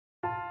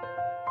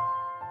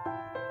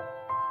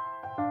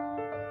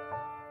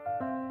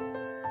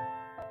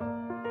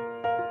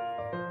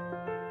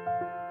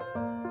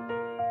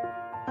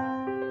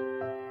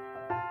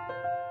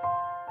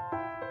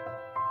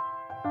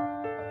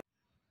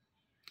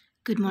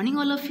Good morning,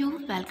 all of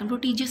you. Welcome to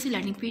TGES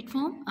learning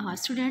platform.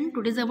 Student,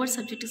 today's our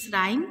subject is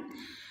rhyme,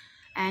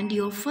 and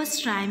your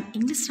first rhyme,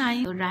 English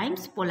rhyme,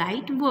 rhymes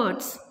polite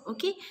words.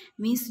 Okay,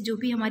 means जो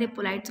भी हमारे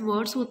polite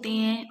words होते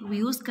हैं वो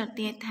use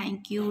करते हैं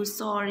thank you,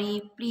 sorry,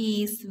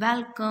 please,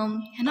 welcome,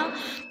 है ना.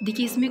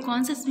 देखिए इसमें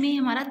कौन सा इसमें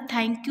हमारा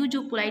थैंक यू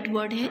जो polite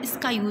word है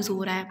इसका यूज़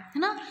हो रहा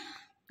है ना.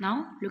 Now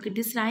look at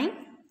this rhyme.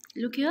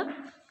 Look here.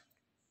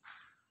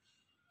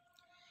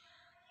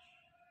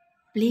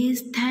 Please,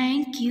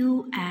 thank you,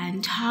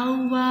 and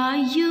how are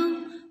you?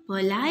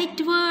 Polite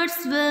words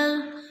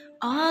will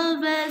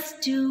always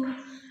do.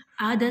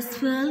 Others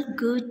will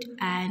good,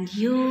 and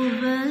you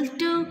will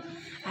too.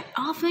 I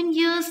often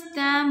use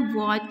them.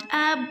 What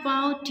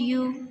about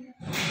you?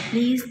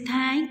 Please,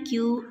 thank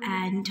you,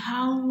 and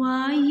how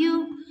are you?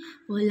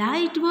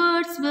 Polite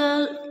words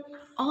will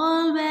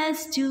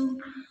always do.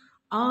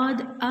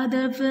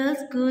 Other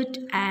will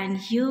good,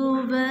 and you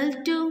will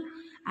too.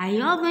 I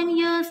often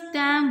use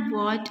them.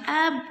 What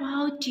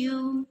about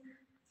you?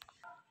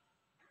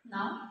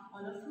 Now,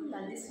 all of you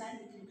learn this line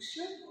with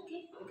mixture.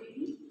 Okay, okay,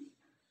 me.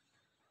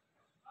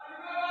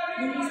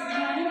 Please,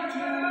 thank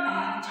you,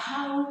 and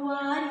how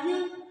are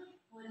you?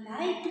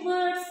 Polite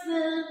words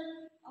will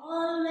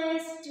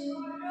always do.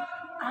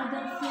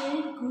 Other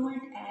feel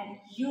good,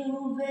 and you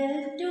will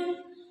too.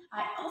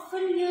 I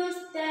often use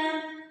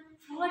them.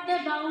 What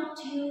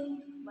about you?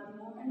 One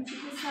more time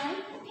to the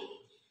side. Okay.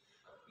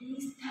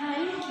 Please,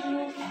 thank you,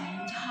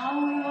 and how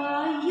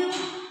are you?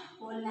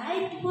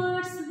 Polite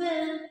words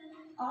will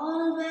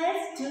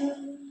always do.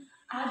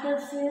 Other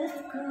feels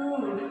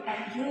good,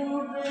 and you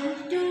will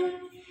too.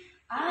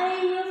 I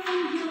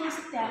often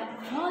use them.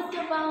 What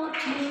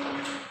about you?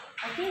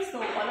 Okay,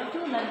 so all of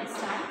you learn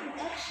this rhyme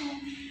with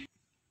action.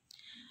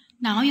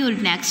 Now your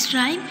next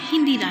rhyme,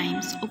 Hindi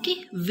rhymes. Okay,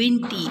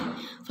 Vinti.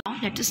 Now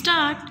let's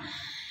start.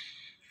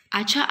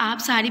 अच्छा, आप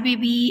सारे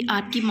baby,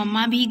 आपकी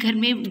मम्मा भी घर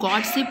में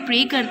God से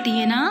pray करती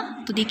है ना.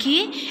 तो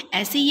देखिए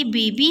ऐसे ये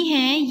बेबी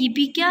हैं, ये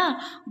भी क्या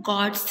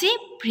गॉड से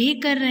प्रे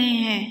कर रहे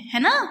हैं, है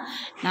ना.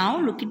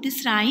 Now look at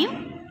this rhyme.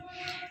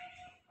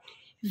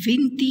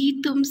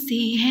 विनती तुमसे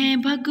है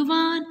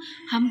भगवान,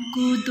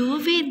 हमको दो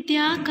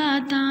विद्या का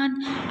दान.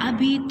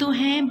 अभी तो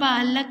हैं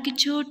बालक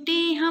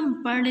छोटे, हम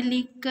पढ़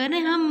लिख कर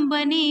हम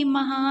बने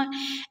महान.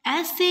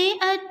 ऐसे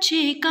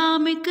अच्छे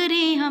काम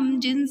करें हम,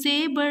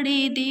 जिनसे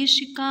बड़े देश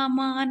का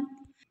मान.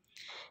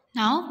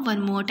 Now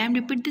one more time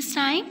repeat this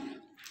rhyme.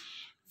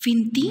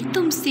 विनती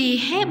तुमसे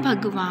है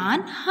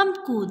भगवान,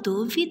 हमको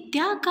दो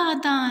विद्या का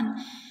दान.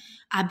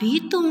 अभी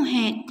तो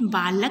हैं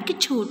बालक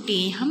छोटे,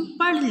 हम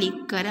पढ़ लिख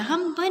कर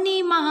हम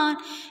बने महान.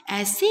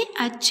 ऐसे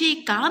अच्छे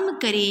काम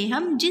करें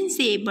हम,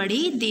 जिनसे बड़े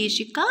देश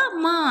का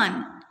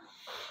मान.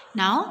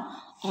 Now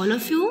all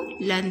of you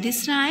learn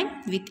this rhyme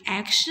with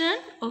action.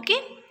 Okay,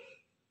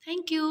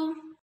 thank you.